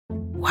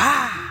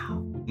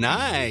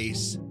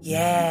Nice.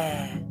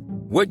 Yeah.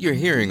 What you're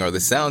hearing are the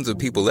sounds of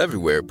people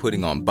everywhere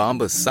putting on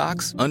Bombas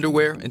socks,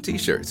 underwear, and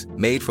T-shirts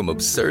made from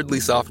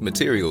absurdly soft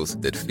materials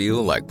that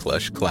feel like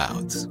plush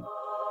clouds.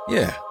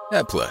 Yeah,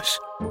 that plush.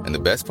 And the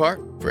best part?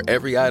 For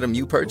every item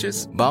you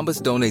purchase,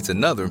 Bombas donates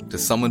another to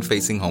someone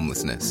facing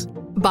homelessness.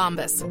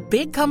 Bombas.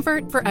 Big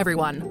comfort for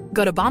everyone.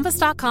 Go to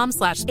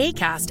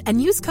bombas.com/ACAST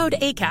and use code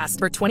ACAST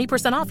for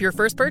 20% off your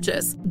first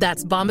purchase.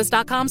 That's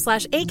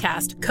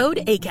bombas.com/ACAST.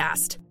 Code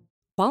ACAST.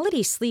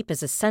 Quality sleep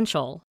is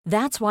essential.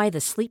 That's why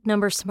the Sleep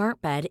Number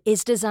Smart Bed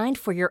is designed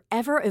for your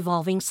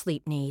ever-evolving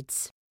sleep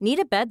needs. Need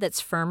a bed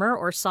that's firmer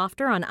or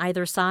softer on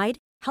either side?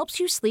 Helps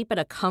you sleep at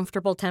a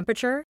comfortable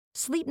temperature?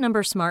 Sleep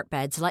Number Smart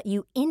Beds let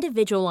you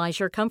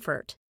individualize your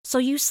comfort, so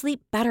you sleep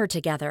better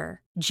together.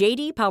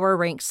 JD Power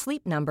ranks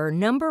Sleep Number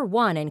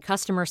 #1 in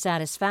customer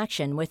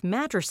satisfaction with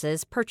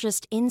mattresses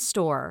purchased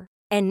in-store.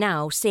 And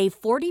now, save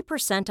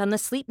 40% on the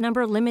Sleep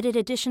Number Limited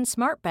Edition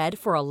Smart Bed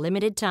for a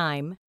limited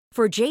time.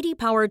 For JD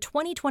Power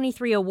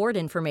 2023 award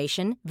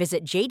information,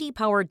 visit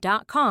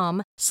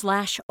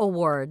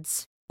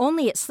jdpower.com/awards.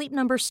 Only at Sleep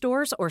Number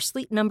stores or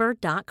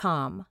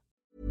sleepnumber.com.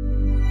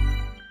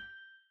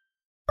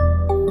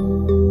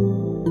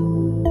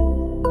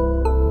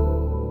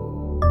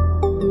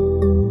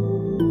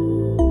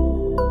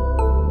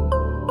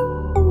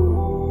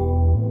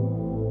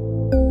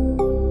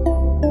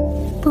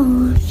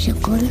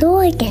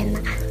 Barnpsykologerna.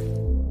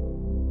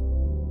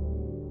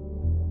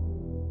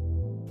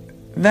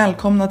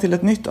 Välkomna till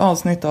ett nytt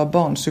avsnitt av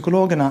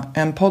Barnpsykologerna,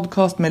 en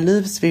podcast med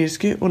Liv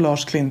Svirsky och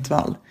Lars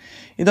Klintvall.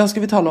 Idag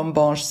ska vi tala om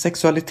barns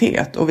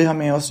sexualitet och vi har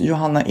med oss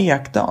Johanna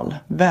Ekdahl.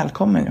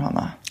 Välkommen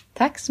Johanna.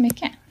 Tack så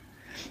mycket.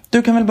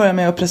 Du kan väl börja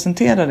med att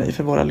presentera dig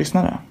för våra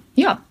lyssnare.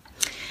 Ja,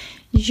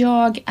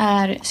 jag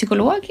är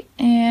psykolog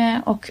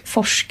och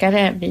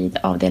forskare vid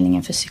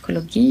avdelningen för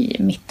psykologi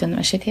i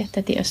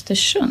Mittuniversitetet i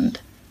Östersund.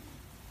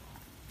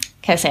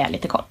 Kan jag säga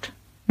lite kort.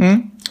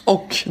 Mm.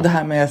 Och det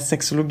här med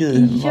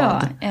sexologi.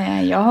 Ja,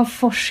 jag har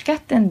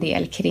forskat en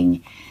del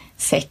kring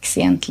sex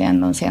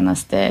egentligen de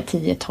senaste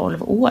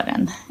 10-12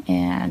 åren.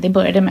 Det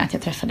började med att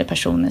jag träffade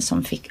personer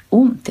som fick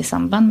ont i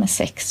samband med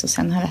sex och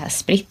sen har det här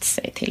spritt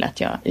sig till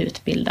att jag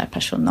utbildar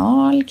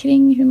personal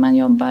kring hur man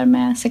jobbar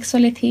med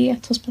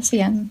sexualitet hos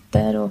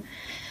patienter och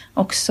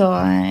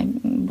också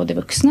både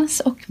vuxnas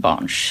och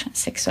barns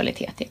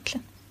sexualitet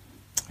egentligen.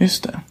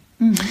 Just det.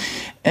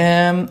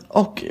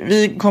 Och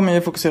vi kommer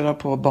ju fokusera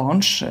på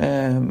barns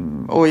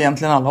och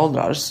egentligen alla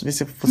åldrar, så vi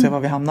får se var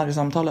vi hamnar i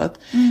samtalet.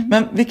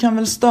 Men vi kan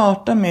väl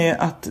starta med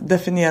att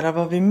definiera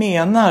vad vi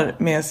menar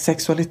med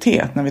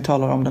sexualitet när vi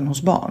talar om den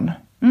hos barn.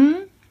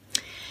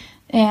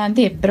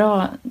 Det är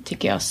bra,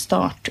 tycker jag,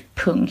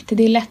 startpunkt.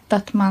 Det är lätt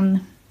att man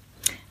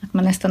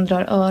nästan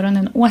drar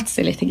öronen åt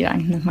sig lite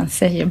grann när man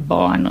säger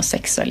barn och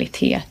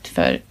sexualitet.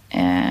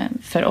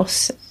 För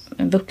oss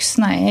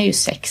vuxna är ju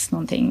sex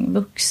någonting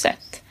vuxet.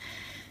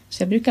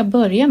 Så jag brukar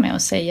börja med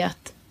att säga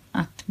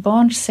att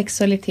barns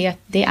sexualitet,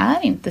 det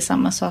är inte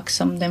samma sak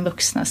som den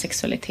vuxna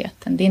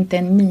sexualiteten. Det är inte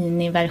en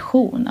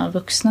miniversion av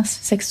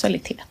vuxnas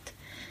sexualitet.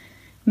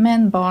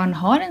 Men barn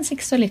har en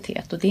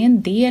sexualitet och det är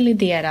en del i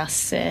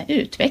deras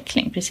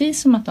utveckling.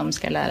 Precis som att de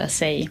ska lära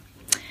sig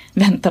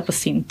vänta på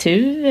sin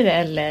tur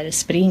eller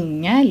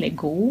springa eller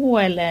gå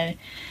eller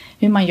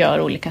hur man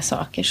gör olika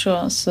saker.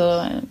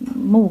 Så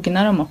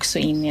mognar de också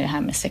in i det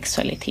här med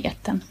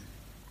sexualiteten.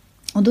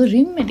 Och då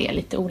rymmer det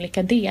lite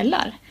olika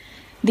delar.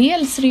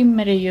 Dels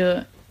rymmer det ju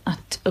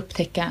att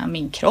upptäcka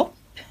min kropp,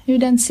 hur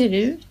den ser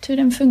ut, hur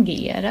den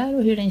fungerar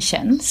och hur den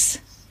känns.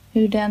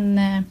 Hur den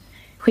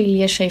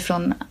skiljer sig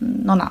från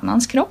någon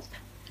annans kropp.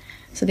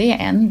 Så det är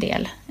en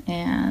del.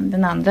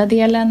 Den andra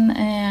delen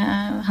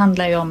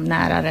handlar ju om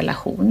nära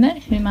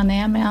relationer. Hur man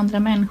är med andra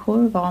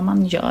människor, vad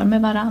man gör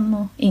med varann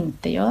och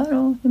inte gör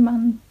och hur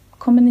man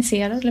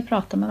kommunicerar eller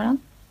pratar med varann.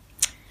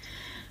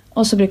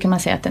 Och så brukar man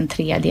säga att en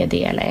tredje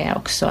del är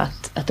också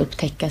att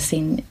upptäcka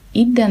sin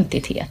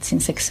identitet,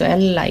 sin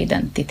sexuella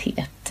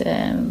identitet.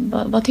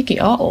 Vad tycker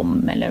jag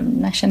om eller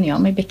när känner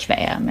jag mig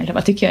bekväm eller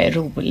vad tycker jag är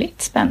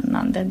roligt,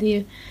 spännande. Det är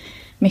ju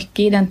mycket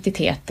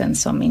identiteten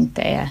som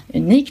inte är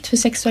unikt för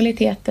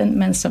sexualiteten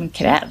men som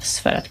krävs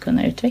för att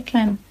kunna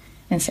utveckla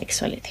en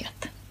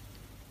sexualitet.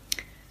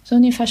 Så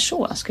ungefär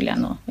så skulle jag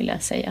nog vilja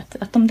säga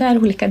att de där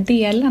olika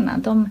delarna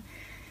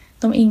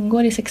de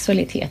ingår i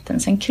sexualiteten,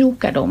 sen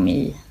krokar de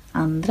i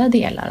andra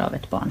delar av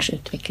ett barns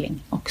utveckling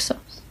också.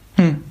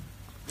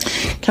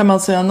 Kan man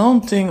säga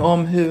någonting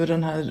om hur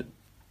den här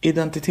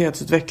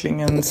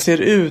identitetsutvecklingen ser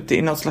ut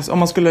i något slags, om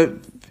man skulle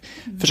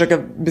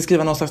försöka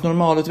beskriva någon slags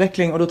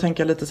normalutveckling, och då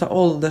tänker jag lite så här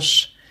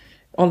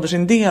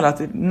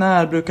åldersindelat,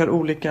 när brukar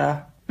olika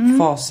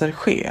faser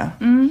ske?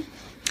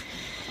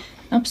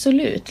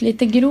 Absolut,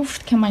 lite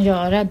grovt kan man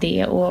göra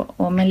det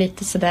och med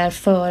lite sådär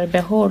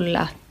förbehåll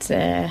att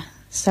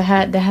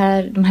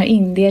de här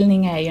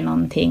indelningarna är ju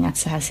någonting att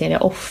så här ser det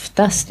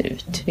oftast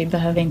ut. Vi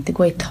behöver inte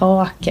gå i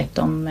taket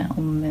om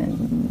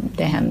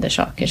det händer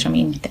saker som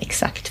inte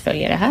exakt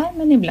följer det här,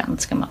 men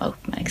ibland ska man vara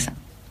uppmärksam.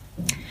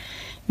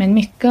 Men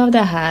mycket av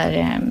det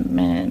här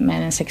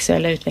med den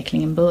sexuella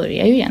utvecklingen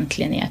börjar ju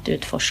egentligen i att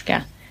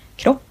utforska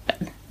kroppen.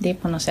 Det är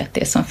på något sätt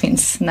det som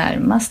finns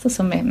närmast och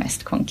som är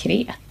mest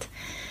konkret.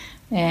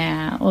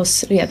 Och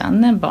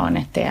redan när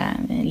barnet är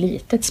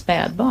litet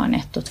spädbarn,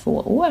 1 och 2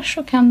 år,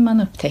 så kan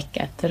man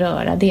upptäcka att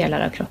röra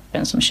delar av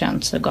kroppen som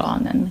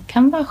könsorganen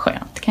kan vara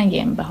skönt, kan ge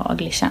en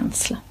behaglig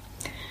känsla.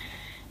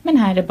 Men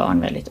här är barn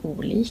väldigt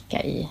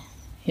olika i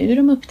hur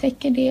de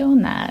upptäcker det och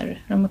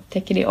när de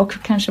upptäcker det och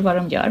kanske vad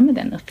de gör med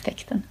den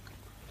upptäckten.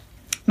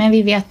 Men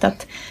vi vet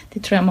att, det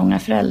tror jag många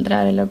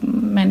föräldrar eller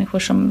människor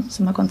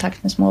som har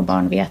kontakt med små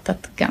barn vet,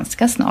 att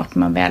ganska snart när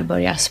man väl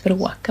börjar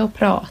språka och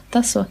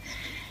prata så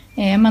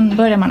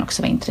börjar man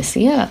också vara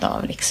intresserad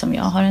av, liksom,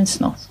 jag har en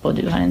snopp och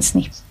du har en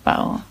snippa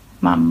och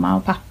mamma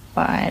och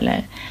pappa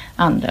eller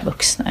andra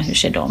vuxna, hur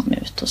ser de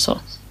ut och så.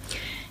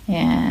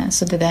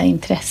 Så det där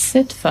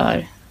intresset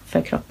för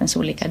kroppens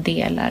olika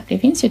delar, det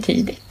finns ju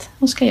tidigt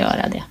och ska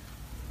göra det.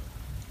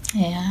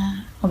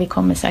 Och vi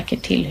kommer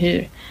säkert till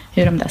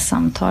hur de där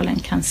samtalen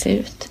kan se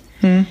ut.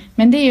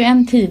 Men det är ju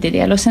en tidig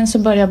del, och sen så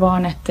börjar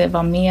barnet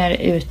vara mer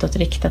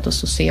utåtriktat och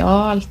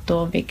socialt,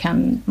 och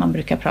man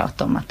brukar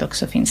prata om att det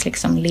också finns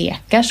liksom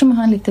lekar som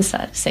har en lite så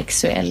här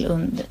sexuell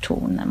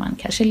underton, när man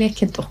kanske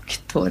leker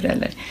doktor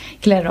eller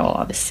klär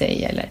av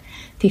sig eller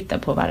tittar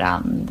på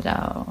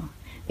varandra. Och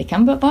det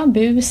kan vara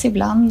bus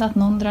ibland att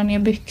någon drar ner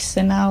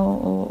byxorna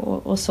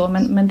och så,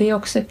 men det är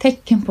också ett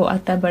tecken på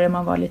att där börjar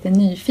man vara lite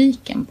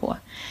nyfiken på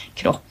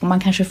kropp, och man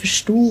kanske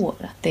förstår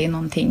att det är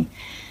någonting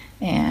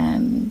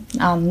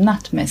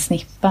annat med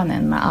snippan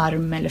än med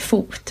arm eller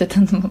fot,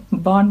 utan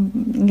barn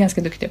är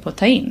ganska duktiga på att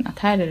ta in att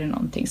här är det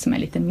någonting som är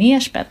lite mer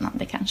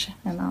spännande kanske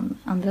än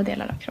andra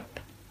delar av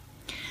kroppen.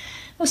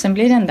 Och sen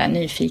blir den där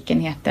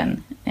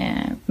nyfikenheten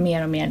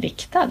mer och mer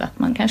riktad, att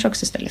man kanske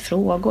också ställer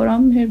frågor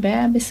om hur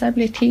bebisar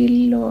blir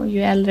till, och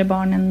ju äldre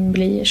barnen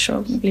blir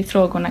så blir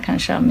frågorna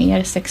kanske av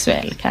mer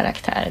sexuell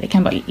karaktär. Det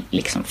kan vara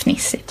liksom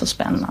fnissigt och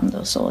spännande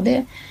och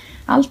så.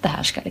 Allt det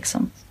här ska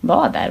liksom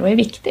vara där och är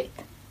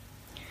viktigt.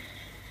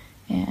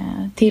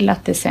 Till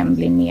att det sen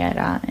blir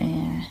mera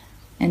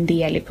en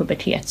del i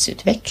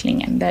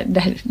pubertetsutvecklingen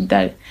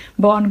där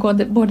barn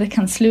både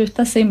kan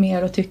sluta sig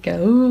mer och tycka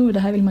det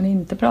här vill man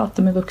inte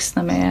prata med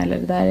vuxna med, eller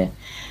det där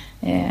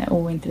är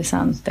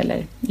ointressant,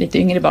 eller lite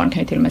yngre barn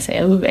kan ju till och med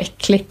säga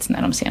äckligt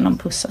när de ser någon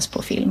pussas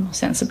på film, och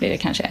sen så blir det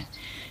kanske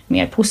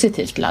mer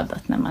positivt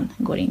laddat när man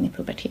går in i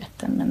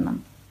puberteten.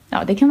 Men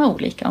det kan vara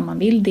olika om man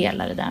vill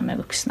dela det där med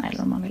vuxna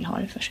eller om man vill ha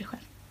det för sig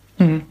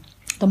själv.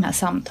 De här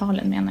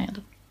samtalen menar jag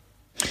då.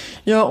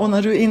 Ja, och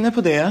när du är inne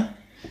på det,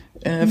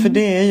 för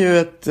det är ju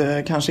ett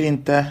kanske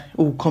inte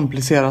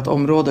okomplicerat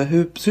område.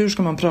 Hur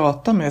ska man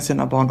prata med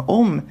sina barn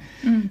om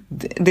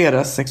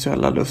deras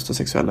sexuella lust och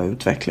sexuella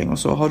utveckling och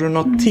så? Har du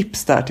något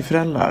tips där till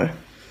föräldrar?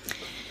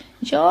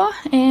 Ja,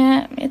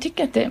 jag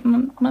tycker att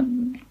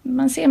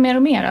man ser mer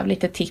och mer av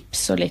lite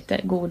tips och lite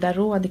goda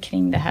råd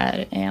kring det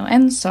här. Och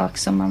en sak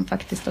som man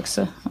faktiskt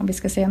också, om vi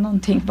ska säga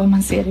någonting vad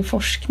man ser i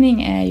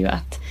forskning, är ju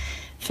att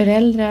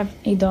föräldrar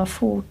idag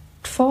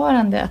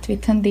fortfarande att vi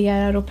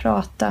tenderar att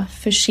prata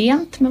för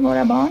sent med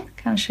våra barn.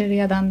 Kanske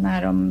redan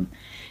när de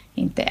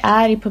inte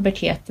är i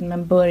puberteten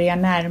men börjar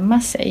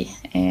närma sig.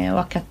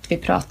 Och att vi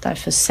pratar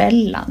för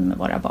sällan med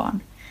våra barn.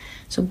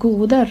 Så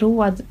goda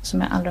råd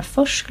som jag allra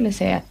först skulle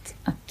säga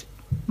att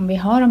om vi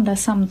har de där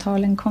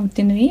samtalen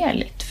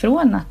kontinuerligt.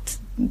 Från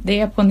att det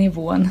är på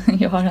nivån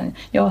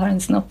jag har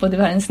en snopp och du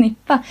har en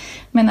snippa.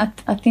 Men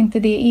att inte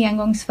det är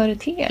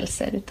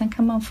engångsföreteelser. Utan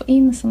kan man få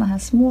in sådana här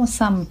små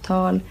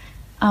samtal,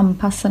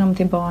 anpassa dem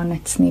till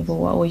barnets nivå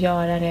och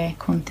göra det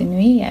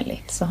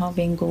kontinuerligt, så har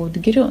vi en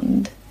god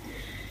grund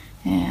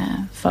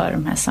för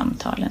de här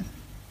samtalen.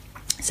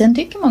 Sen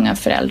tycker många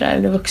föräldrar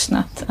eller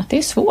vuxna att det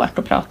är svårt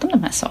att prata om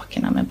de här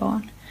sakerna med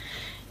barn.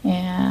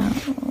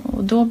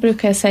 Och då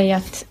brukar jag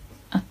säga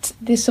att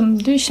det som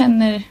du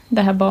känner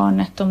det här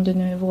barnet, om du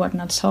nu är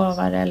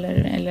vårdnadshavare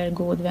eller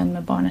god vän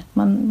med barnet,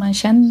 om man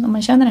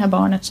känner det här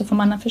barnet så får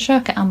man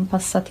försöka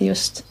anpassa till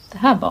just det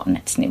här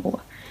barnets nivå.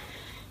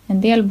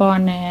 En del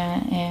barn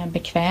är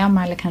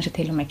bekväma eller kanske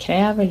till och med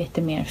kräver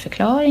lite mer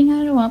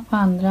förklaringar, och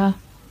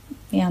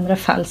i andra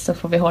fall så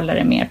får vi hålla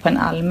det mer på en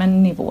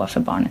allmän nivå, för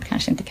barnet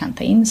kanske inte kan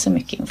ta in så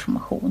mycket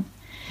information.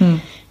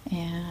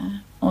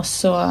 Och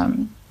så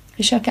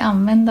försöka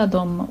använda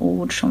de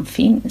ord som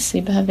finns.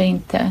 Vi behöver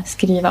inte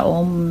skriva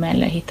om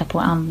eller hitta på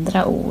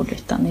andra ord,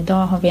 utan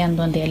idag har vi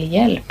ändå en del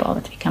hjälp av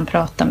att vi kan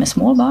prata med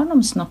små barn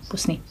om snopp och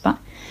snippa.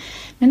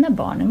 Men när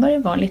barnen börjar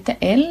vara lite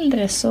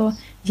äldre så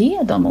ge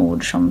de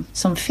ord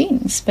som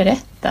finns.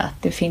 Berätta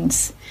att det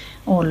finns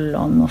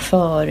ollon och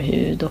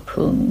förhud och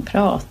pung.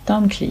 Prata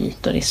om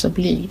klitoris och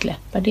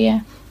blygdläppar.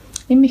 Det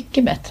är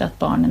mycket bättre att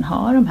barnen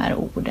har de här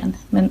orden.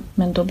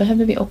 Men då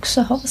behöver vi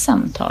också ha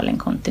samtalen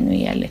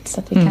kontinuerligt så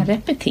att vi kan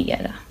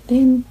repetera. Det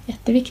är en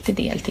jätteviktig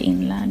del till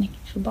inlärning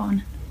för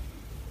barnen.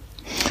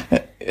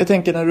 Jag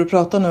tänker när du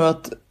pratar nu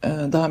att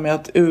det här med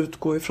att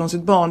utgå ifrån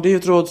sitt barn, det är ju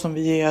ett råd som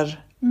vi ger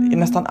i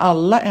nästan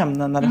alla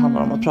ämnen när det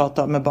handlar om att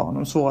prata med barn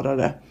om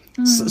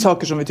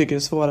saker som vi tycker är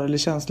svårare eller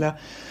känsliga.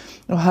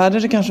 Och här är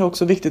det kanske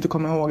också viktigt att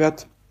komma ihåg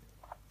att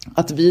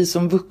att vi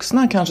som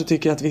vuxna kanske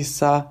tycker att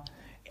vissa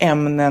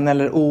ämnen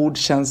eller ord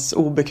känns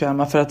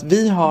obekväma för att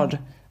vi har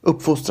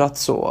uppfostrat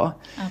så.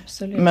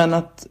 Absolut. Men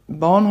att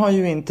barn har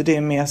ju inte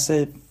det med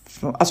sig.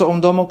 Alltså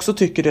om de också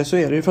tycker det så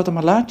är det ju för att de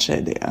har lärt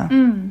sig det.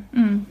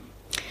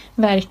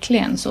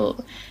 Verkligen.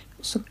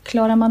 Så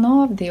klarar man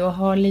av det och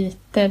har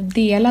lite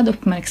delad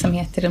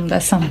uppmärksamhet i de där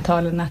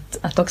samtalen.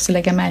 Att också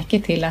lägga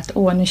märke till att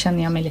nu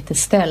känner jag mig lite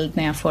ställd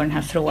när jag får den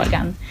här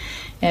frågan.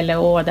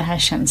 Eller det här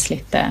känns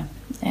lite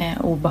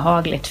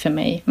obehagligt för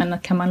mig. Men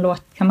kan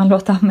man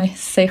låta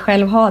sig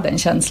själv ha den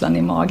känslan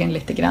i magen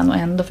lite grann och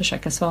ändå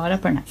försöka svara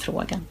på den här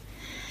frågan.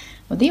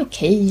 Och det är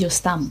okej att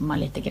stamma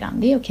lite grann.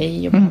 Det är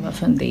okej att behöva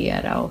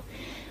fundera. Och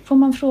får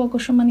man frågor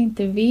som man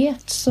inte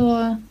vet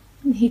så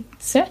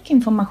sök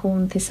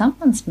information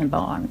tillsammans med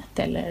barnet.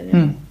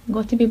 Eller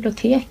gå till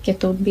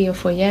biblioteket och be att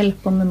få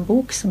hjälp om en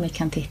bok som vi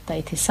kan titta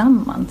i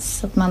tillsammans.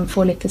 Så att man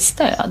får lite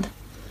stöd.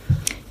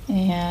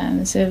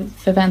 Så jag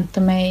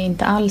förväntar mig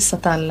inte alls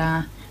att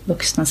alla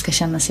vuxna ska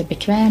känna sig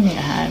bekväma i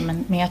det här.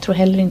 Men jag tror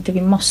heller inte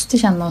vi måste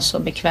känna oss så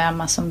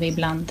bekväma som vi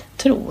ibland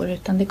tror.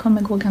 Utan det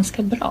kommer gå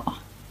ganska bra.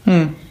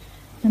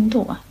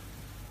 Ändå.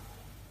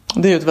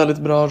 Det är ju ett väldigt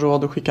bra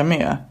råd att skicka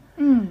med.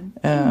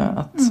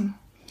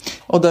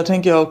 Och där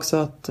tänker jag också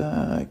att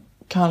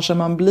kanske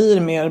man blir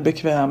mer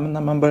bekväm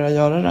när man börjar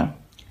göra det.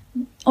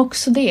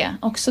 Också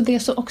det.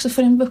 Så också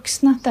för en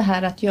vuxna att det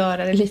här att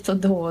göra det lite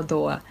då och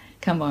då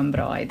kan vara en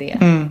bra idé.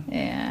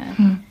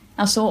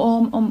 Alltså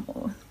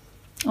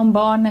om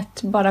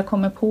barnet bara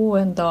kommer på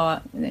en dag,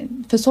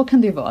 för så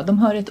kan det ju vara, de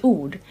hör ett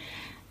ord.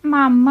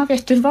 Mamma,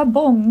 vet du vad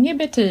bånge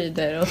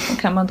betyder? Och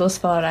kan man då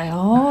svara,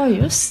 ja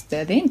just det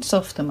är inte så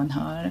ofta man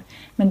hör.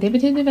 Men det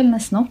betyder väl när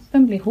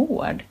snoppen blir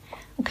hård.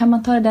 Och kan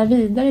man ta det där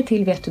vidare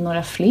till, vet du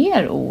några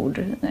fler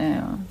ord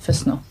för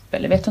snopp?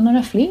 Eller vet du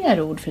några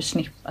fler ord för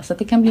snippa? Så att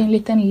det kan bli en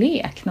liten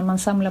lek när man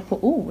samlar på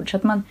ord. Så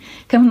att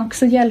kan man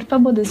också hjälpa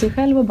både sig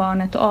själv och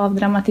barnet att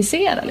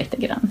avdramatisera lite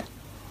grann.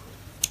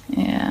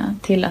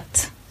 Till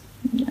att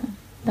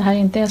det här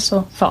inte är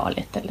så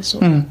farligt eller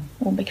så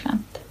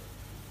obekvämt.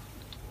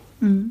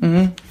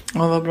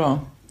 Ja, vad bra.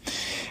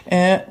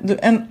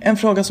 En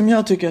fråga som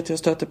jag tycker att jag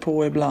stöter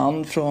på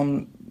ibland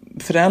från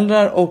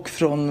föräldrar och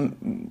från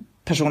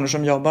personer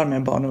som jobbar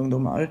med barn och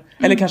ungdomar.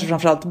 Eller kanske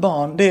framförallt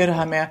barn. Det är det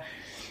här med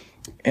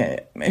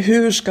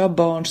hur ska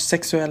barns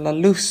sexuella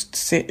lust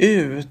se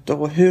ut?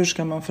 Och hur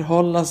ska man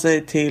förhålla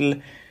sig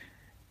till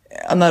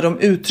när de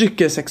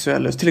uttrycker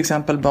sexuell lust? Till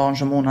exempel barn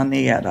som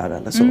onanerar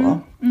eller så.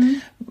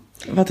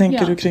 Vad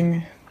tänker du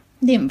kring?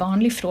 Det är en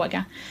vanlig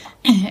fråga.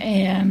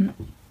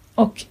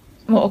 Och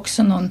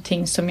också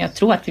någonting som jag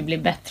tror att vi blir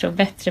bättre och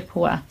bättre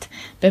på att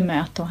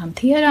bemöta och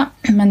hantera.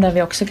 Men där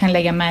vi också kan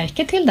lägga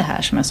märke till det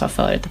här som jag sa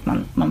förut. Att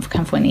man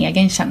kan få en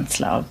egen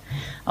känsla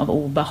av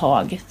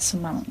obehag.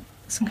 Som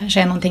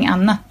kanske är någonting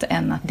annat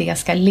än att det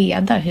ska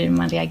leda hur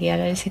man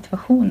reagerar i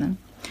situationen.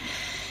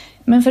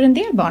 Men för en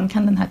del barn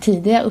kan den här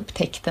tidiga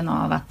upptäckten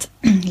av att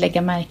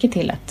lägga märke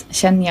till att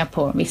känner jag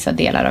på vissa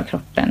delar av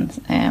kroppen,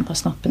 på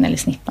snoppen eller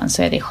snippan,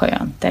 så är det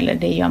skönt. Eller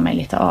det gör mig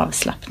lite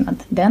avslappnad.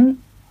 Den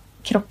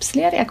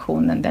kroppsliga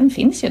reaktionen, den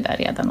finns ju där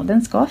redan och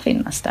den ska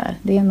finnas där.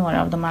 Det är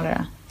några av de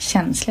allra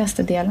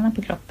känsligaste delarna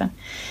på kroppen.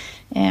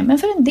 Men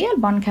för en del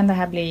barn kan det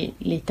här bli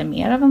lite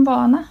mer av en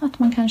vana. Att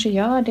man kanske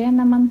gör det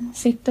när man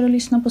sitter och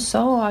lyssnar på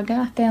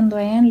saga. Att det ändå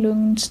är en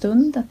lugn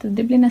stund. Att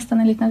det blir nästan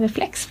en liten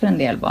reflex för en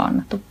del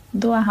barn. Att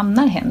då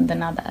hamnar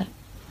händerna där.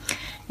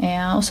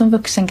 Och som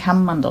vuxen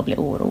kan man då bli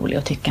orolig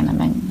och tycka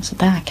men så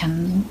där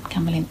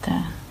kan väl inte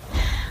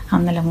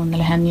han eller hon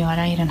eller hen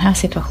göra i den här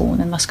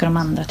situationen. Vad ska de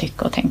andra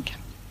tycka och tänka?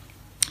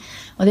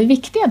 Och det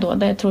viktiga då,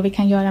 där jag tror vi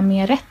kan göra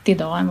mer rätt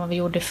idag än vad vi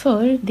gjorde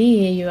förr,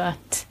 det är ju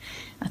att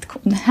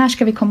här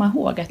ska vi komma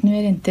ihåg att nu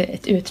är det inte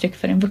ett uttryck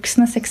för den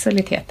vuxna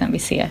sexualiteten vi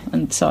ser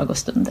under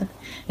sagostunden.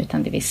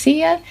 Utan det vi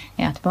ser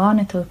är att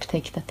barnet har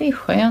upptäckt att det är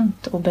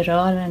skönt att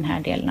beröra den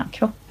här delen av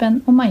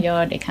kroppen. Och man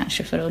gör det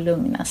kanske för att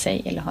lugna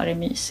sig eller ha det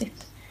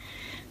mysigt.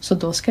 Så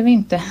då ska vi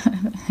inte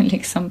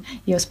liksom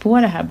ge oss på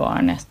det här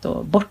barnet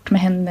och bort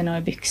med händerna och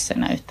i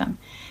byxorna, utan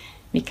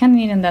vi kan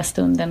i den där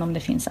stunden, om det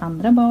finns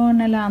andra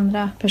barn eller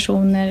andra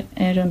personer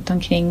runt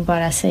omkring,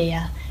 bara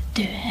säga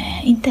du,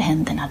 inte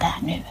händerna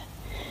där nu.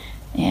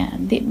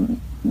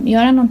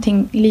 Göra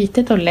någonting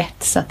litet och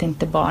lätt så att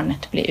inte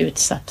barnet blir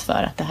utsatt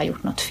för att det har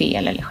gjort något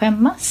fel eller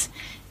skämmas.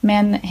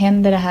 Men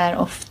händer det här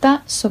ofta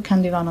så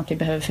kan det vara något vi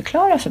behöver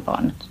förklara för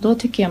barnet. Då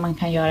tycker jag man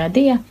kan göra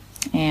det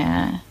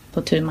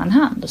på tu man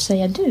hand och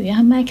säga du, jag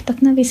har märkt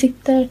att när vi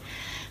sitter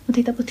och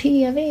tittar på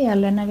tv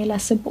eller när vi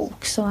läser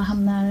bok så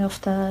hamnar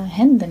ofta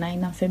händerna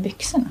innanför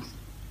byxorna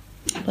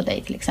på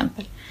dig till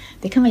exempel.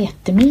 Det kan vara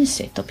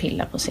jättemysigt att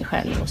pilla på sig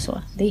själv och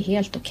så. Det är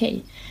helt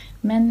okej.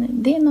 Men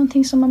det är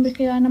någonting som man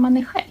brukar göra när man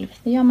är själv.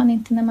 Det gör man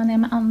inte när man är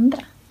med andra.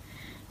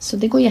 Så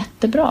det går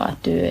jättebra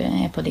att du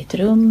är på ditt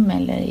rum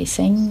eller i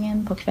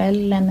sängen på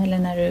kvällen eller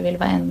när du vill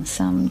vara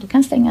ensam. Du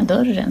kan stänga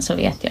dörren så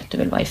vet jag att du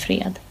vill vara i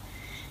fred.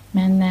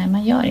 Men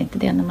man gör inte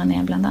det när man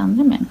är bland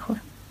andra människor.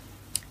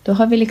 Då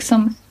har vi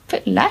liksom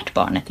lärt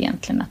barnet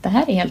egentligen att det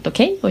här är helt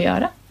okej att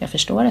göra. Jag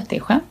förstår att det är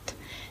skönt.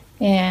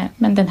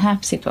 Men den här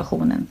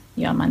situationen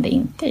gör man det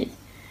inte i.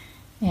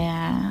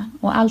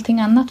 Och allting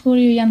annat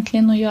vore ju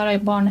egentligen att göra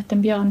barnet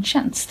en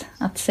björntjänst.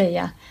 Att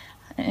säga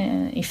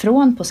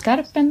ifrån på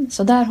skarpen,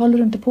 så där håller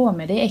du inte på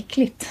med, det är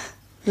äckligt.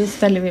 Då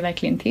ställer vi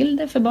verkligen till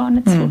det för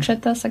barnets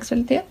fortsatta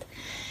sexualitet.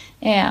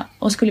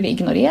 Och skulle vi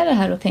ignorera det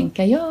här och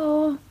tänka,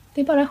 ja,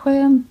 det är bara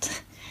skönt,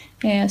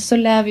 så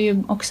lär vi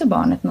ju också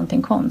barnet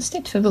någonting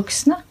konstigt. För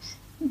vuxna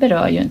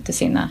berör ju inte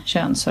sina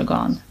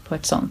könsorgan på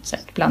ett sånt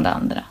sätt bland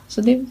andra.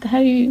 Så det här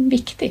är ju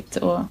viktigt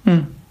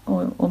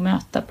att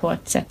möta på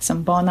ett sätt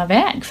som banar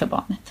väg för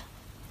barnet.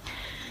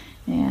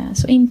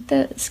 Så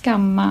inte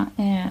skamma,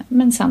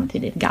 men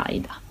samtidigt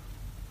guida.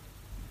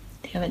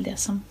 Det är väl det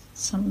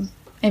som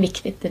är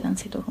viktigt i den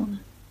situationen.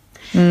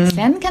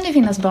 Sen kan det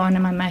finnas barn när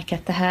man märker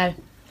att det här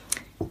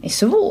är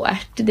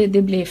svårt.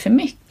 Det blir för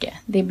mycket.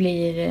 Det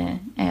blir,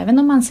 även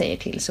om man säger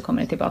till så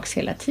kommer det tillbaka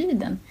hela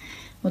tiden.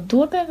 Och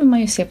då behöver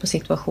man ju se på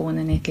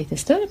situationen i ett lite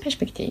större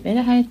perspektiv. Är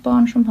det här ett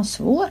barn som har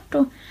svårt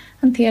att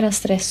hantera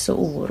stress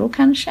och oro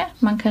kanske?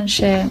 Man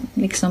kanske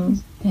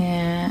liksom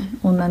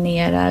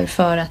onanerar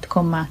för att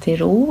komma till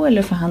ro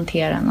eller för att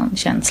hantera någon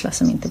känsla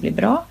som inte blir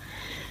bra.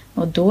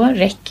 Och då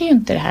räcker ju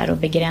inte det här att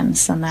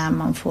begränsa när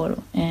man får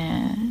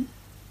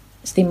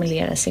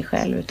stimulera sig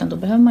själv, utan då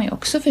behöver man ju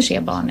också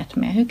förse barnet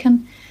med hur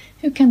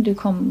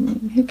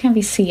kan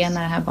vi se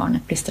när det här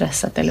barnet blir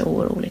stressat eller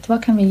oroligt?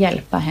 Vad kan vi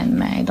hjälpa henne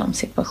med i de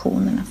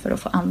situationerna för att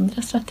få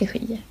andra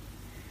strategier?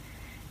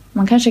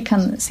 Man kanske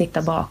kan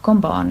sitta bakom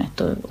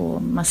barnet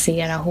och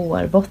massera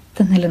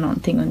hårbotten eller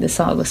någonting under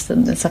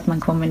sagostunden så att man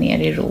kommer ner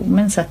i ro,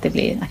 men så att det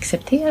blir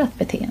accepterat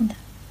beteende.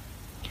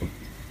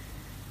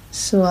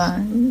 Så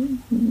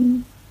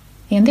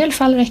i en del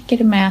fall räcker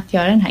det med att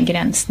göra den här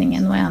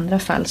gränsningen, och i andra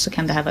fall så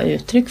kan det här vara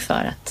uttryck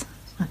för att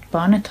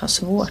barnet har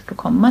svårt att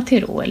komma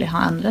till ro eller ha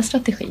andra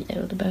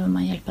strategier, och då behöver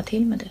man hjälpa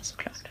till med det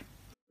såklart.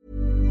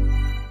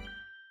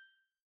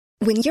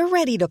 When you're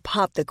ready to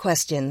pop the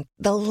question,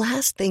 the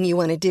last thing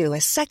you want to do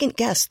is second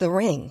guess the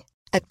ring.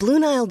 At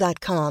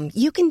BlueNile.com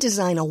you can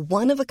design a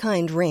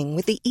one-of-a-kind ring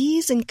with the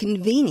ease and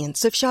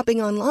convenience of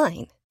shopping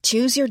online.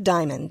 Choose your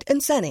diamond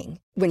and setting.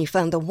 When you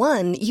find the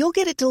one, you'll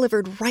get it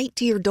delivered right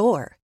to your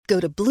door. Go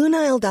to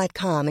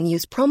BlueNile.com and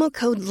use promo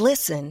code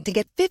LISTEN to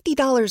get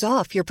 $50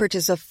 off your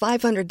purchase of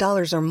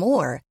 $500 or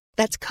more.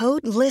 That's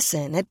code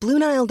LISTEN at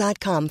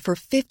BlueNile.com for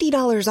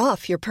 $50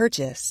 off your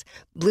purchase.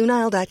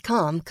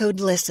 BlueNile.com, code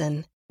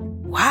LISTEN.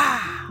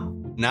 Wow!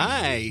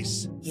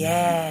 Nice!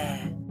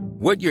 Yeah!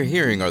 What you're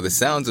hearing are the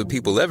sounds of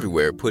people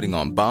everywhere putting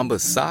on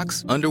Bombas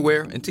socks,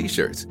 underwear, and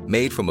T-shirts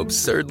made from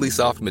absurdly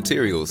soft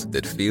materials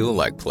that feel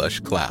like plush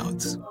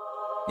clouds.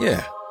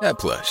 Yeah, that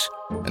plush.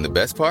 And the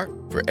best part?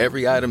 For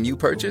every item you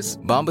purchase,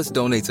 Bombas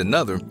donates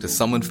another to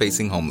someone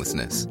facing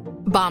homelessness.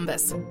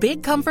 Bombas.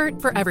 Big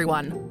comfort for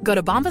everyone. Go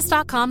to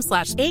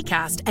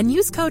bombas.com/ACAST and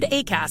use code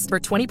ACAST for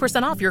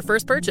 20% off your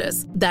first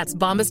purchase. That's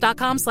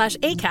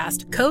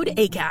bombas.com/ACAST. Code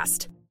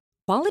ACAST.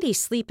 Quality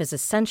sleep is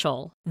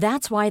essential.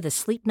 That's why the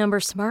Sleep Number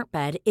Smart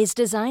Bed is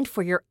designed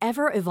for your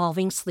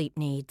ever-evolving sleep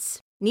needs.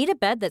 Need a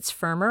bed that's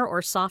firmer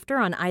or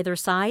softer on either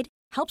side?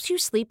 Helps you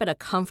sleep at a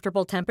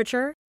comfortable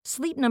temperature?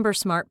 Sleep Number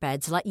Smart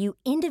Beds let you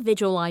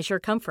individualize your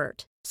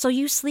comfort, so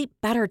you sleep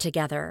better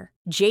together.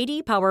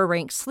 JD Power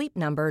ranks Sleep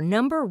Number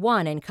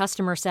 #1 in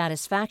customer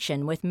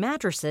satisfaction with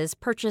mattresses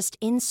purchased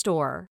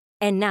in-store.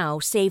 And now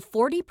save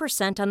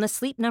 40% on the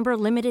Sleep Number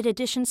Limited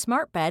Edition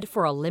Smart Bed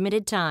for a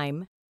limited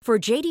time.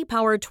 For JD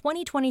Power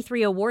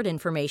 2023 award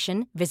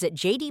information, visit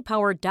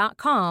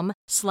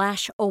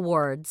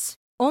jdpower.com/awards.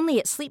 Only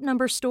at Sleep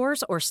Number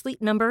stores or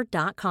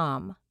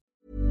sleepnumber.com.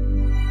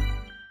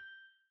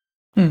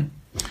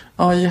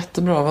 Ja,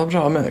 jättebra. Vad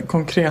bra med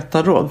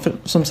konkreta råd. För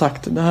som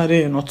sagt, det här är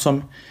ju något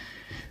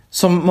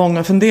som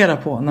många funderar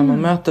på när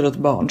man möter ett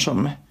barn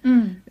som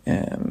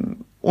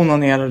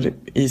onanerar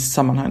i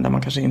sammanhang där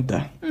man kanske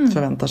inte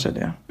förväntar sig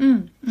det.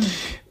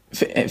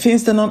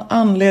 Finns det någon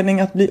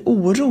anledning att bli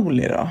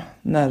orolig då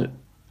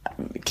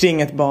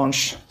kring ett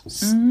barns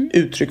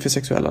uttryck för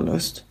sexuella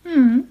lust?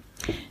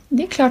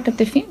 Det är klart att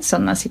det finns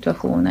sådana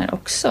situationer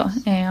också.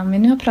 Om vi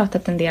nu har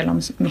pratat en del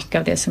om mycket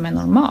av det som är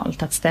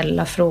normalt, att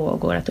ställa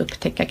frågor, att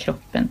upptäcka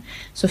kroppen,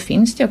 så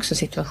finns det också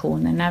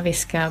situationer när vi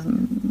ska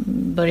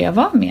börja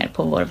vara mer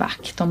på vår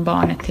vakt. Om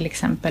barnet till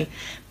exempel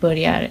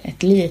börjar,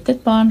 ett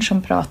litet barn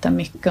som pratar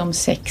mycket om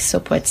sex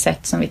och på ett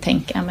sätt som vi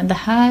tänker, men det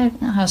här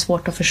har jag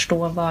svårt att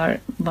förstå var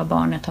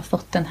barnet har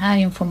fått den här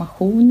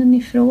informationen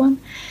ifrån.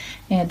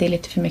 Det är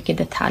lite för mycket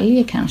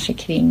detaljer kanske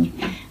kring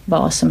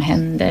vad som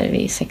händer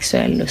vid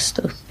sexuell lust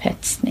och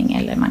upphetsning,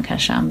 eller man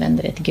kanske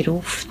använder ett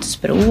grovt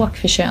språk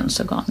för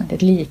könsorganet.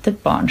 Ett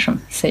litet barn som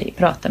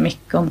pratar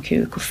mycket om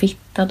kuk och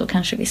fitta, då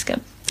kanske vi ska i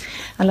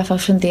alla fall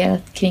fundera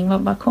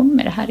kring vad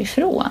kommer det här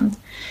ifrån.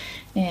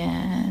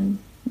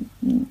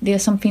 Det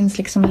som finns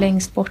liksom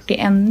längst bort i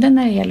änden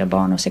när det gäller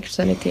barn och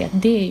sexualitet,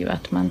 det är ju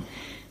att man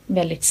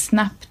väldigt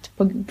snabbt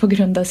på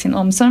grund av sin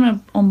omsorg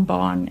om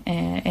barn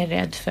är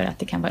rädd för att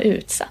det kan vara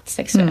utsatt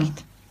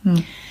sexuellt.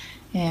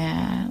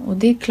 Och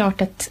det är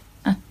klart att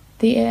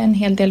det är en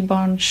hel del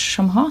barn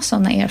som har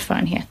sådana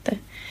erfarenheter.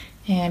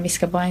 Vi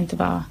ska bara inte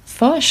vara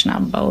för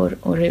snabba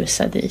och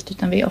rusa dit,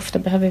 utan ofta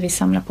behöver vi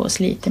samla på oss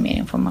lite mer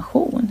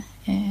information.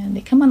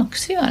 Det kan man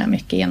också göra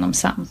mycket genom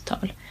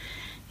samtal.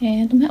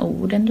 De här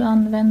orden du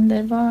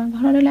använder, var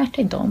har du lärt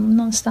dig dem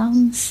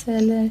någonstans?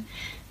 Eller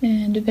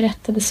du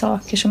berättade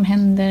saker som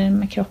händer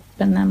med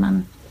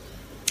kroppen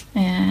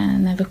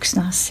när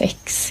vuxna har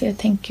sex. Jag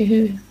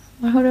tänker,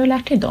 var har du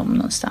lärt dig dem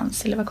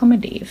någonstans? Eller var kommer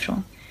det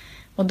ifrån?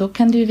 Och då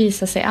kan det ju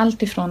visa sig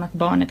allt ifrån att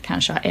barnet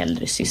kanske har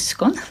äldre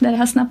syskon där det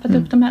har snappat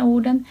upp de här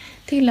orden,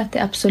 till att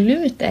det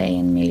absolut är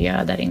en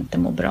miljö där det inte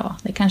mår bra.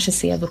 Det kanske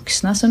ser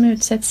vuxna som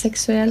utsätts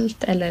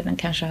sexuellt, eller den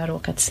kanske har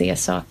råkat se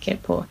saker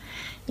på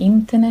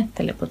internet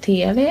eller på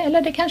tv,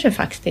 eller det kanske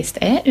faktiskt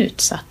är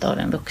utsatt av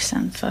en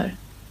vuxen för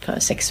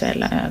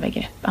sexuella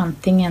övergrepp.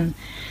 Antingen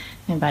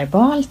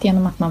verbalt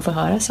genom att man får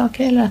höra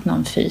saker, eller att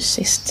någon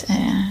fysiskt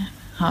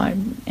har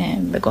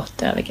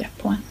begått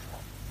övergrepp på en.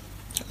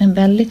 Men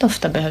väldigt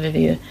ofta behöver vi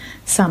ju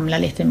samla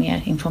lite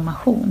mer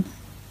information.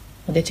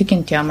 Och det tycker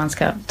inte jag man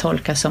ska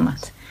tolka som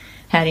att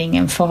här är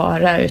ingen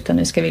fara, utan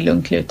nu ska vi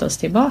lugnt luta oss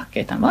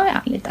tillbaka. Utan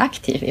vara lite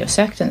aktiv i och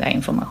sök den där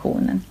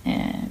informationen.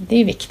 Det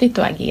är viktigt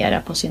att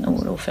agera på sin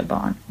oro för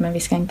barn. Men vi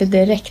ska inte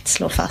direkt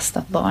slå fast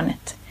att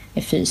barnet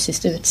är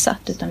fysiskt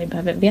utsatt, utan vi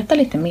behöver veta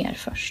lite mer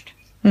först.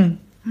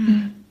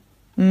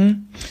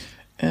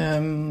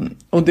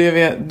 Och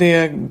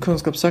det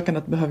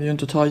kunskapssökandet behöver ju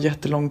inte ta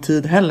jättelång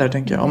tid heller,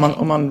 tänker jag.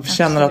 Om man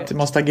känner att man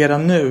måste agera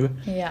nu,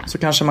 så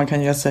kanske man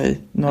kan ge sig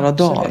några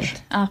dagar.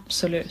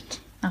 Absolut.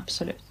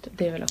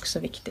 Det är väl också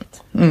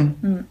viktigt.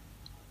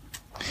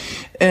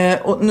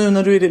 Och nu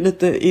när du är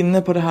lite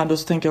inne på det här då,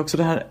 så tänker jag också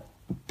det här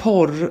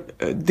porr,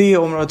 det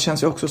området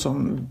känns ju också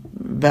som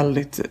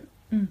väldigt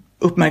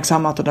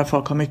uppmärksammat, och där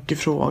folk har mycket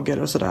frågor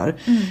och sådär.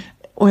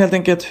 Och helt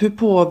enkelt, hur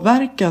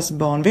påverkas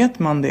barn, vet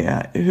man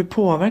det? Hur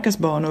påverkas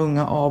barn och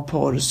unga av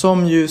porr,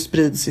 som ju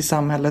sprids i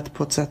samhället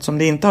på ett sätt som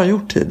det inte har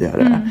gjort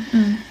tidigare?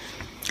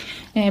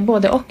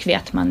 Både och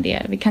vet man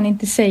det. Vi kan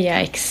inte säga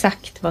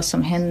exakt vad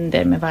som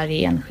händer med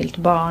varje enskilt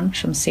barn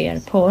som ser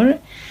porr.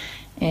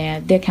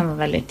 Det kan vara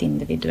väldigt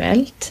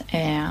individuellt.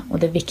 Och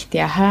det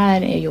viktiga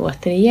här är ju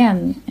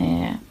återigen,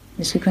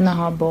 vi skulle kunna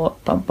ha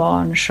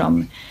barn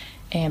som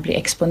blir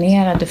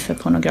exponerade för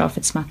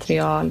pornografiskt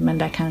material, men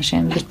där kanske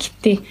en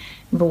viktig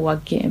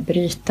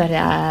vågbrytare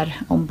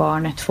är om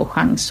barnet får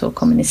chans att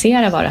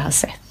kommunicera vad det har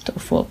sett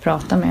och få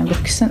prata med en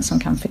vuxen som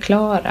kan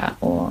förklara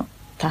och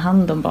ta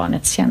hand om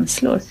barnets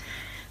känslor.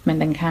 Men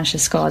den kanske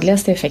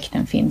skadligaste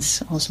effekten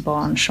finns hos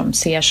barn som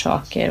ser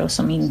saker och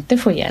som inte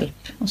får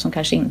hjälp, och som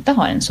kanske inte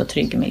har en så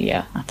trygg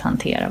miljö att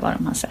hantera vad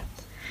de har sett.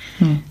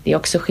 Det är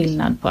också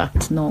skillnad på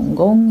att någon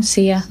gång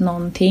se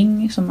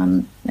någonting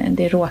som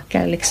det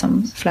råkar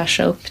liksom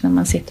flasha upp när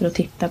man sitter och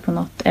tittar på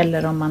något,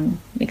 eller om man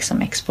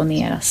liksom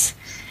exponeras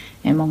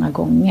många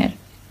gånger.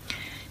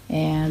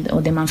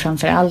 Och det man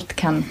framförallt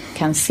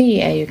kan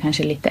se är ju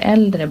kanske lite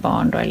äldre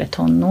barn då, eller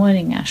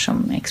tonåringar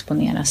som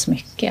exponeras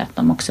mycket, att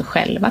de också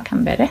själva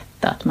kan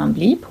berätta att man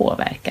blir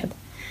påverkad.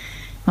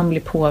 Man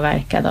blir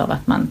påverkad av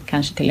att man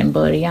kanske till en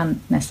början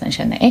nästan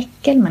känner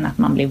äckel, men att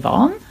man blir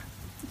van.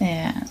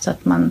 Så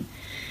att man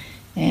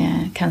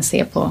kan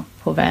se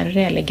på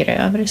värre eller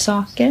grövre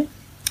saker.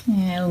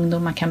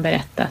 Ungdomar kan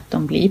berätta att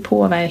de blir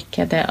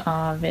påverkade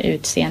av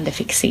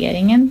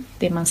utseendefixeringen.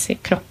 Det man ser,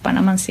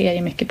 kropparna man ser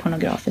i mycket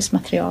pornografiskt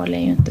material är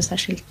ju inte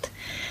särskilt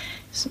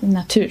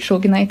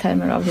naturtrogna i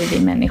termer av hur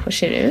vi människor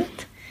ser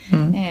ut.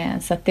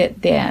 Så att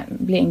det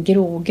blir en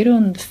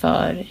grogrund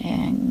för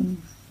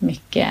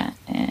mycket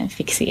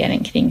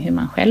fixering kring hur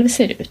man själv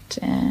ser ut.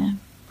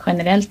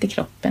 Generellt i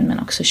kroppen, men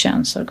också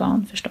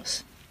könsorgan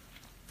förstås.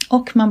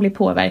 Och man blir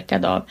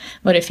påverkad av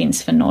vad det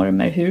finns för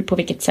normer, på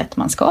vilket sätt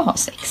man ska ha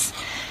sex.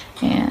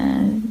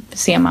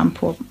 Ser man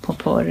på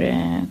porr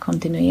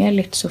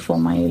kontinuerligt, så får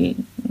man ju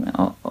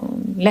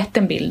lätt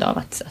en bild av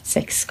att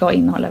sex ska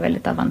innehålla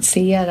väldigt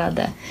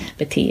avancerade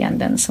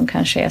beteenden, som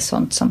kanske är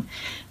sånt som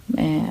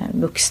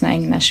vuxna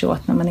ägnar sig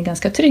åt när man är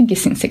ganska trygg i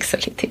sin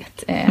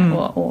sexualitet.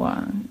 Och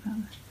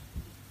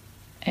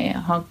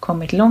har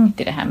kommit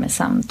långt i det här med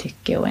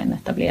samtycke och en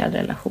etablerad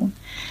relation.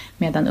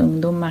 Medan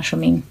ungdomar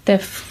som inte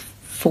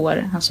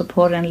alltså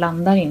porren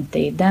landar inte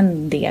i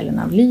den delen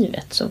av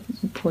livet, så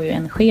får ju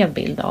en skev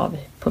bild av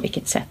på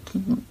vilket sätt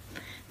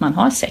man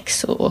har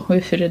sex, och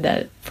hur det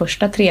där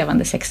första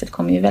trevande sexet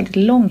kommer ju väldigt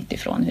långt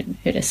ifrån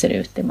hur det ser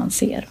ut, det man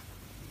ser.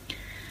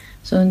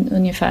 Så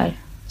ungefär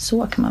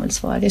så kan man väl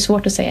svara. Det är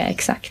svårt att säga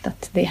exakt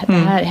att det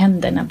här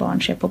händer när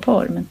barn ser på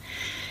porr, men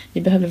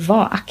vi behöver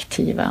vara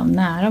aktiva och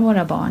nära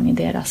våra barn i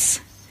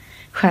deras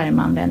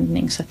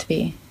skärmanvändning, så att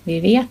vi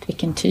vet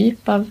vilken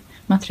typ av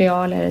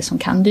material är det som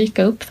kan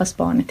dyka upp fast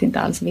barnet inte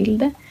alls vill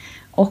det.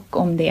 Och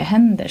om det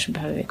händer, så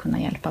behöver vi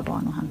kunna hjälpa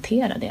barn att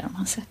hantera det de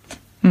har sett.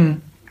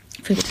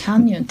 För vi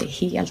kan ju inte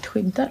helt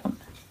skydda dem,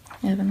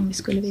 även om vi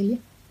skulle vilja.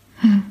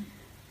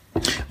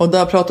 Och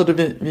där pratade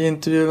vi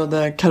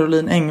intervjuade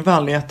Caroline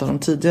Engvall i ett av de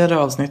tidigare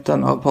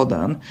avsnitten av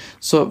podden.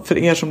 Så för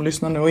er som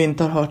lyssnar nu och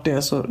inte har hört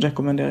det så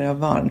rekommenderar jag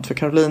varmt. För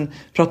Caroline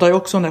pratar ju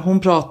också om det. Hon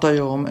pratar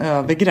ju om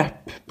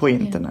övergrepp på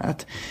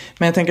internet.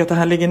 Men jag tänker att det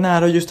här ligger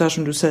nära just det här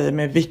som du säger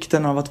med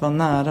vikten av att vara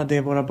nära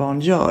det våra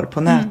barn gör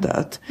på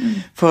nätet.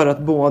 För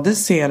att både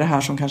se det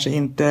här som kanske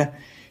inte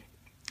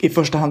i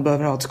första hand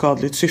behöver ha ett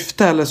skadligt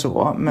syfte eller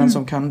så. Men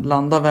som kan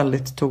landa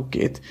väldigt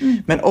tokigt.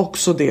 Men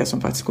också det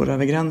som faktiskt går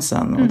över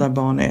gränsen. Och där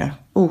barn är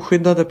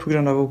oskyddade på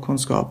grund av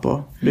okunskap och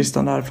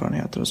bristande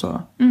erfarenheter och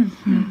så.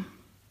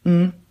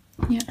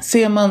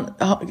 Ser man,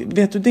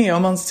 vet du det?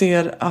 Om man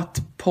ser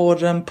att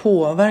porren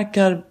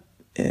påverkar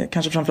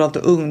kanske framförallt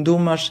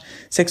ungdomars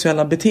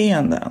sexuella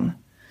beteenden.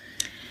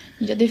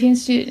 Ja, det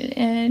finns ju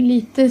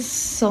lite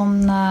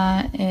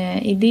sådana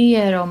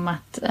idéer om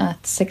att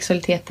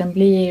sexualiteten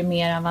blir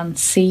mer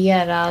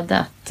avancerad,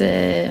 att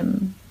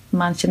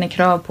man känner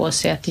krav på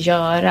sig att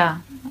göra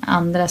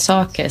andra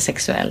saker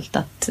sexuellt.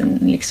 Att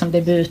liksom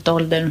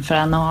debutåldern för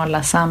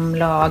anala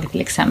samlag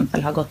till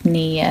exempel har gått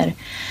ner.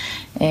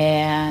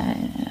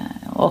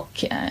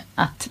 Och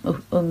att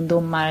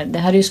ungdomar, det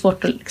här är ju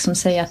svårt att liksom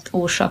säga att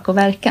orsak och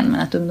verkan, men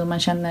att ungdomar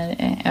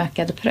känner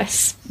ökad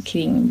press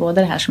kring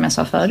både det här som jag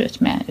sa förut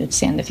med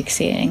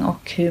utseendefixering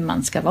och hur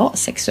man ska vara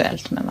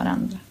sexuellt med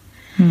varandra.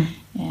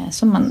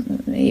 Som man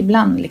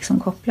ibland liksom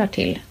kopplar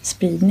till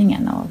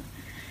spridningen av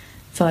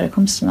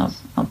förekomsten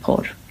av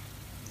porr.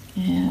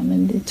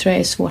 Men det tror jag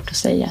är svårt att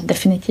säga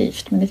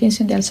definitivt, men det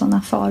finns ju en del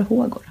sådana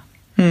farhågor.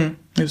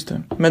 Just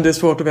det. Men det är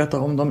svårt att veta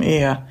om de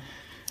är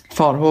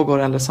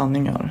farhågor eller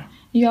sanningar.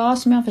 Ja,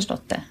 som jag har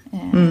förstått det.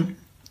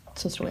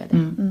 Så tror jag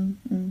det.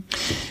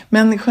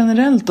 Men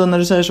generellt då, när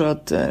du säger så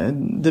att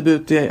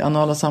debut i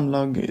anala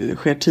samlag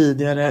sker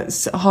tidigare.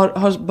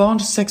 Har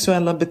barns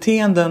sexuella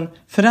beteenden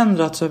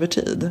förändrats över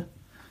tid?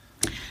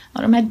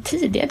 Ja, de här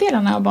tidiga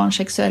delarna av barns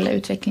sexuella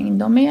utveckling,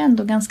 de är ju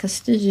ändå ganska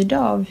styrda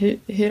av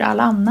hur all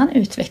annan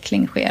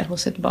utveckling sker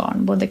hos ett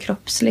barn. Både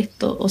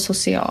kroppsligt och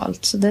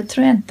socialt. Så det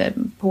tror jag inte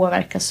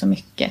påverkas så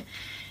mycket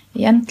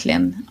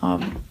egentligen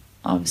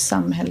av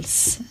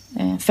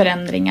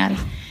samhällsförändringar.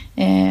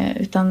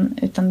 Utan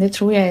det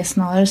tror jag är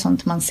snarare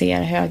sånt man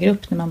ser högre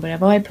upp när man börjar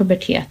vara i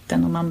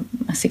puberteten och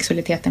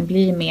sexualiteten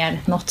blir mer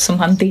något som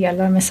man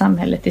delar med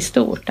samhället i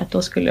stort. Att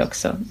då skulle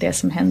också det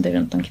som händer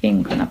runt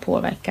omkring kunna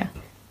påverka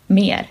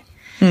mer.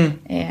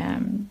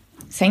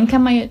 Sen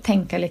kan man ju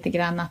tänka lite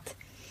grann att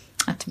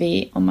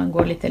vi, om man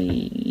går lite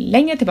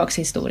längre tillbaka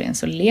i historien,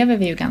 så lever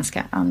vi ju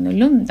ganska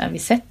annorlunda. Vi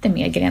sätter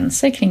mer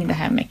gränser kring det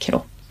här med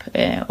kropp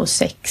och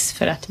sex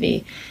för att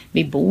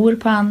vi bor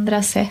på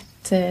andra sätt.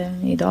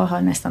 Idag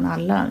har nästan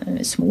alla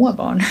små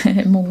barn,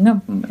 många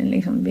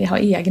liksom, vi har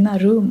egna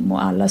rum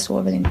och alla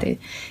sover inte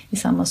i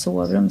samma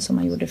sovrum som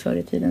man gjorde förr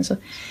i tiden. Så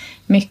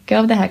mycket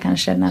av det här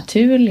kanske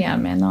naturliga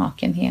med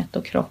nakenhet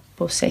och kropp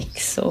och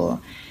sex och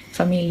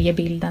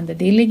familjebildande,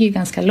 det ligger ju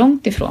ganska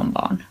långt ifrån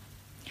barn.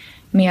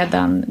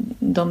 Medan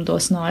de då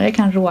snarare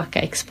kan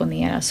råka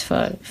exponeras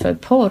för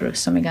porr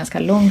som är ganska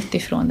långt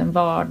ifrån den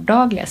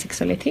vardagliga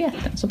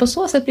sexualiteten. Så på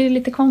så sätt blir det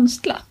lite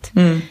konstlat.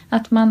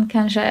 Att man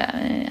kanske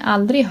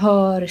aldrig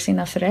hör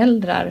sina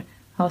föräldrar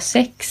ha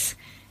sex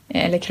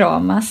eller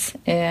kramas.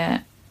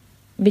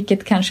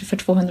 Vilket kanske för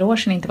 200 år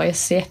sedan inte var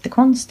så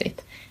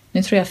jättekonstigt.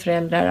 Nu tror jag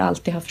föräldrar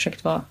alltid har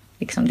försökt vara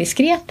liksom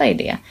diskreta i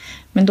det.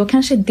 Men då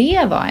kanske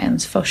det var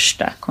ens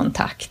första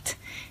kontakt.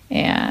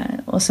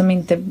 Och som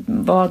inte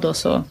var då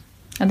så...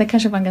 Ja, det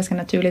kanske var en ganska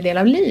naturlig del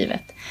av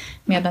livet.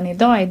 Medan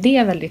idag är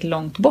det väldigt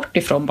långt bort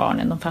ifrån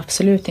barnen. De får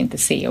absolut inte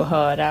se och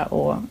höra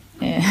och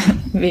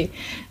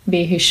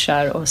vi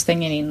hyschar och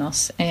stänger in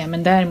oss.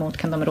 Men däremot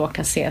kan de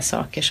råka se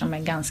saker som är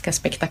ganska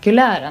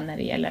spektakulära när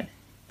det gäller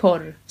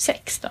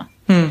porrsex då.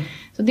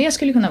 Så det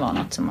skulle kunna vara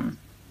något som man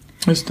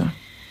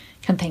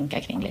kan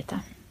tänka kring lite.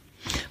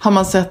 Har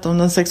man sett om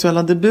den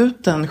sexuella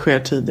debuten sker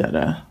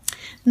tidigare?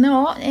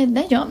 Ja,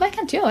 den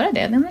verkar inte göra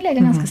det. Den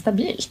lägger ganska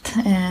stabilt.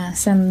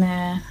 Sen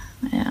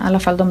i alla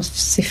fall de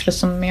siffror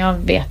som jag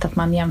vet att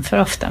man jämför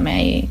ofta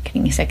med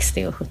kring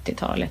 60- och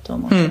 70-talet och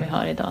mot vad vi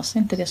har idag, så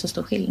är inte det så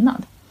stor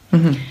skillnad.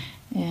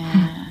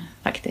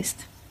 Faktiskt.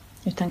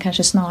 Utan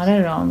kanske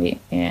snarare då, om vi,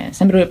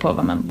 sen beror det på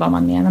vad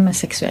man menar med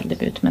sexuell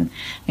debut, men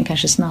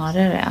kanske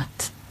snarare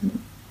att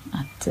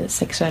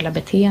sexuella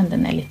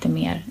beteenden är lite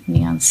mer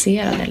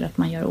nyanserade, eller att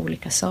man gör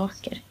olika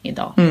saker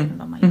idag än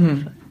vad man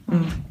gjorde förr.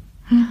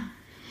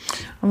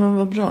 Ja, men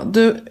vad bra.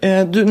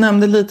 Du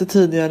nämnde lite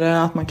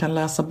tidigare att man kan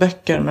läsa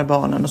böcker med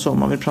barnen och så, om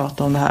man vill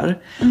prata om det här.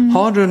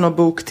 Har du några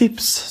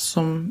boktips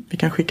som vi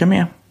kan skicka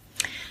med?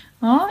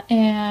 Ja,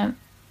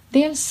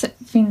 dels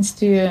finns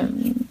det ju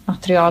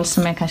material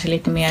som är kanske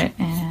lite mer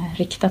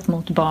riktat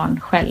mot barn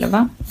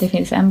själva. Det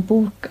finns en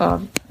bok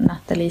av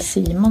Nathalie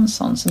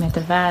Simonsson som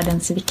heter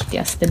Världens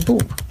viktigaste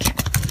bok.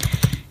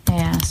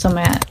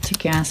 Som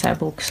tycker jag är en sån här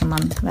bok som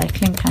man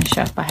verkligen kan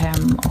köpa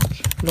hem och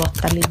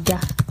låta ligga.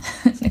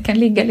 Det kan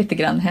ligga lite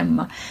grann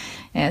hemma.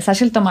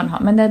 Särskilt om man har,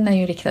 men den är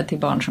ju riktad till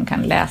barn som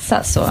kan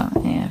läsa, så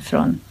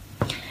från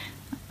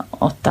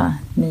 8,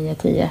 9,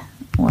 10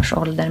 års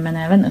ålder men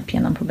även upp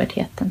genom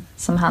puberteten.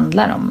 Som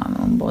handlar om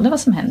både vad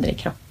som händer i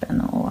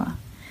kroppen och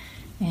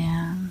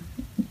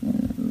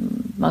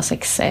vad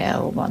sex är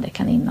och vad det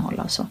kan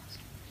innehålla och så.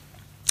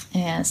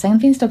 Sen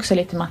finns det också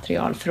lite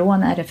material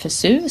från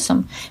RFSU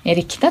som är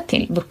riktat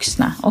till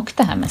vuxna och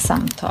det här med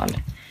samtal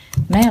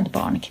med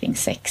barn kring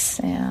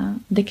sex.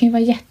 Det kan ju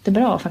vara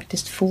jättebra att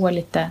faktiskt få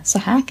lite, så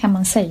här kan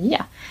man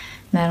säga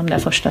när de där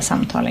första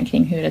samtalen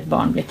kring hur ett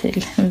barn blir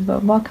till.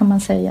 Vad kan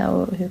man säga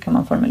och hur kan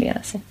man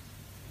formulera sig?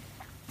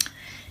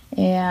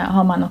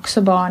 Har man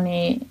också barn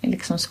i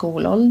liksom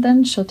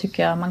skolåldern så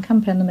tycker jag man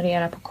kan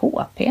prenumerera på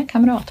KP,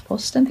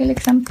 Kamratposten till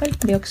exempel.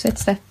 Det är också ett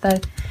sätt där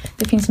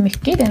det finns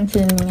mycket i den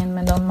tidningen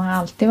men de har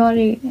alltid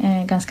varit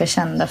ganska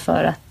kända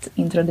för att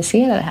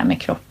introducera det här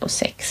med kropp och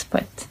sex på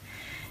ett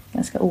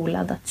ganska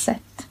oladdat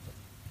sätt.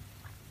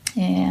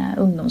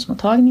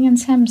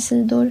 Ungdomsmottagningens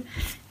hemsidor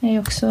är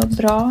också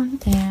bra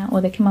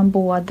och det kan man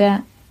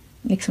både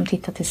liksom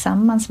titta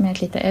tillsammans med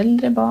ett lite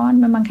äldre barn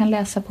men man kan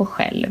läsa på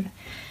själv.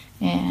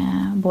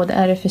 Både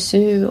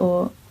RFSU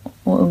och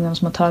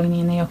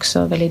ungdomsmottagningen är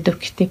också väldigt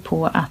duktig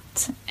på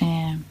att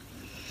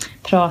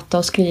prata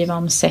och skriva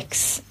om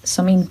sex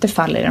som inte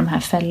faller i de här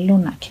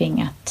fällorna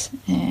kring att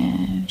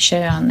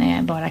kön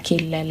är bara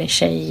kille eller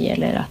tjej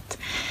eller att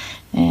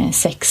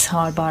sex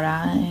har bara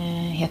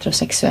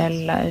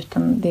heterosexuella,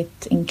 utan det är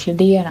ett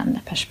inkluderande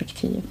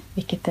perspektiv,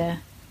 vilket är,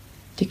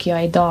 tycker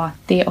jag idag,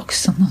 det är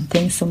också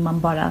någonting som man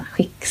bara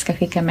ska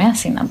skicka med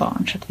sina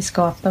barn så att vi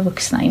skapar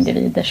vuxna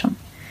individer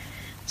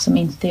som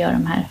inte gör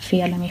de här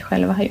felen vi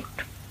själva har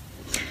gjort.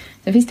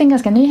 Det finns en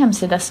ganska ny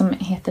hemsida som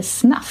heter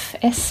SNAF,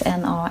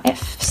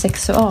 SNAF,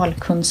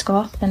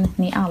 sexualkunskapen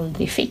ni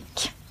aldrig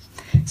fick,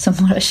 som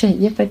några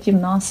tjejer på ett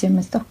gymnasium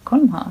i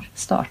Stockholm har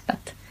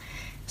startat.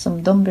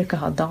 Som de brukar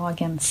ha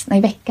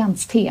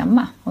veckans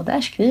tema. Och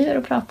där skriver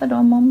och pratar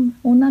de om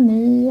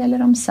onani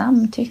eller om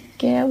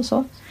samtycke och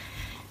så.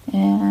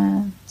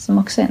 Som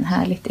också är en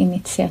härligt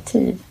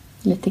initiativ.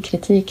 Lite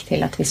kritik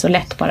till att vi så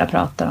lätt bara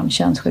pratar om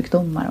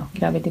könssjukdomar och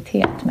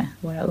graviditet med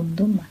våra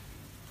ungdomar.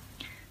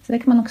 Så det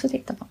kan man också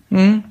titta på.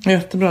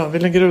 Jättebra. Vi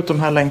lägger ut de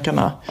här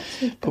länkarna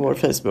på vår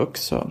Facebook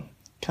så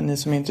kan ni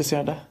som är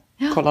intresserade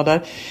kolla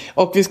där.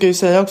 Och vi ska ju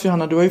säga också,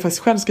 Johanna, du har ju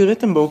faktiskt själv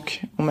skrivit en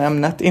bok om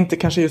ämnet. Inte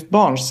kanske just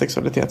barns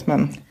sexualitet,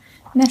 men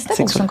nästa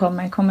bok som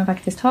kommer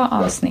faktiskt ha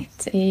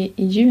avsnitt. I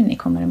juni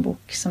kommer en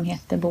bok som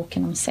heter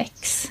Boken om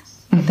sex.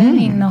 Och den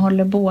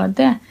innehåller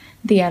både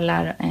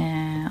delar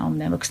om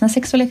den vuxna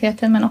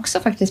sexualiteten men också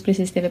faktiskt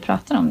precis det vi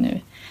pratar om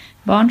nu.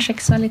 Barns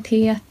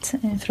sexualitet,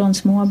 från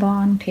små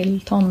barn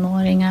till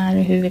tonåringar,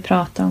 hur vi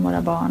pratar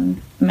om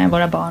med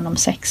våra barn om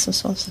sex och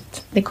så. Så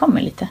att det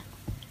kommer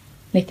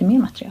lite mer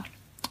material.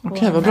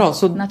 Okej, vad bra.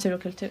 Så natur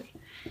och kultur.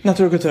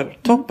 Natur och kultur.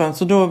 Toppen.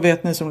 Så då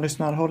vet ni som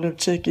lyssnar, håll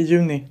utkik i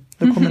juni.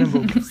 Då kommer en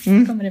bok.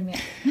 Då kommer det med.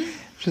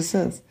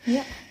 Precis.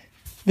 Ja.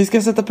 Vi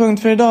ska sätta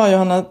punkt för idag,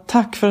 Johanna.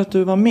 Tack för att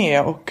du var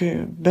med och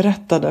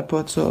berättade på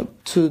ett så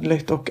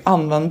tydligt och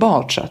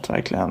användbart sätt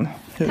verkligen.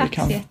 Hur tack vi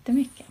kan så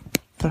jättemycket.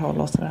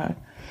 Förhålla oss till det här.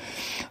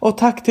 Och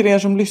tack till er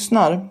som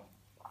lyssnar.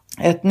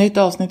 Ett nytt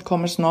avsnitt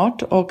kommer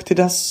snart och till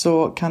dess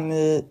så kan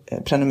ni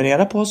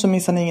prenumerera på så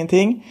missar ni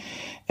ingenting.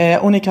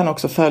 Och ni kan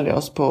också följa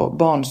oss på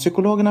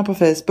Barnpsykologerna på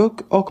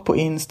Facebook och på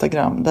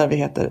Instagram där vi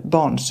heter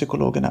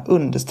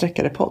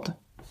Barnpsykologerna_podd.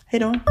 Hej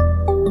då!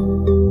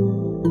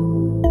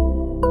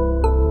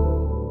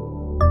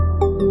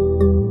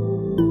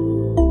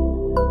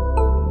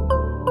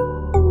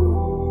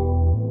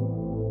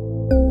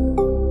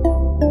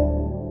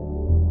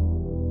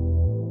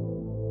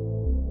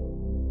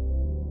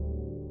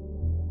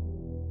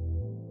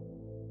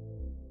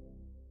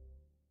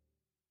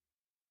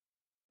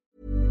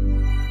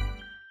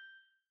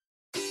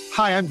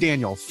 Hi, I'm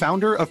Daniel,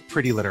 founder of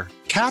Pretty Litter.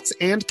 Cats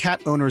and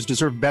cat owners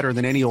deserve better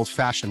than any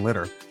old-fashioned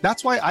litter.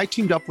 That's why I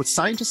teamed up with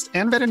scientists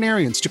and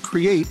veterinarians to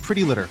create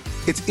Pretty Litter.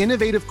 Its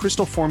innovative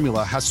crystal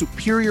formula has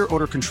superior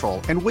odor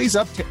control and weighs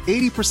up to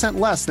 80%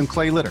 less than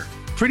clay litter.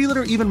 Pretty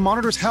Litter even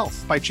monitors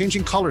health by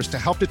changing colors to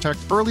help detect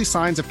early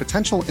signs of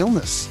potential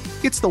illness.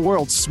 It's the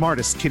world's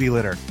smartest kitty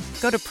litter.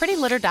 Go to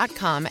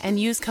prettylitter.com and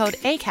use code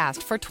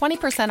ACAST for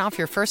 20% off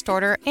your first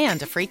order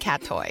and a free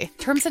cat toy.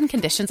 Terms and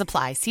conditions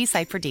apply. See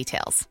site for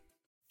details.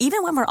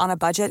 Even when we're on a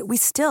budget, we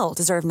still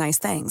deserve nice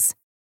things.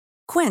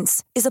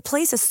 Quince is a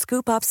place to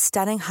scoop up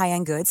stunning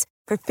high-end goods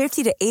for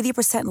 50 to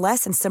 80%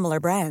 less than similar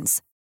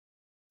brands.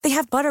 They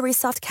have buttery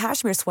soft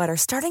cashmere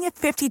sweaters starting at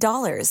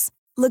 $50,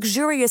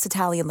 luxurious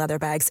Italian leather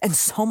bags, and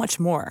so much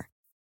more.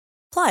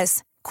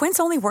 Plus, Quince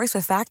only works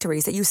with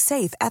factories that use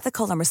safe,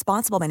 ethical, and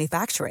responsible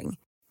manufacturing.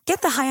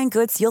 Get the high-end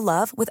goods you'll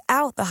love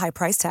without the high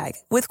price tag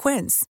with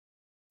Quince.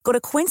 Go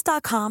to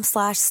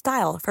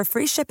quince.com/style for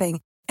free shipping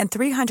and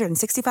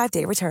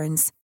 365-day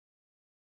returns.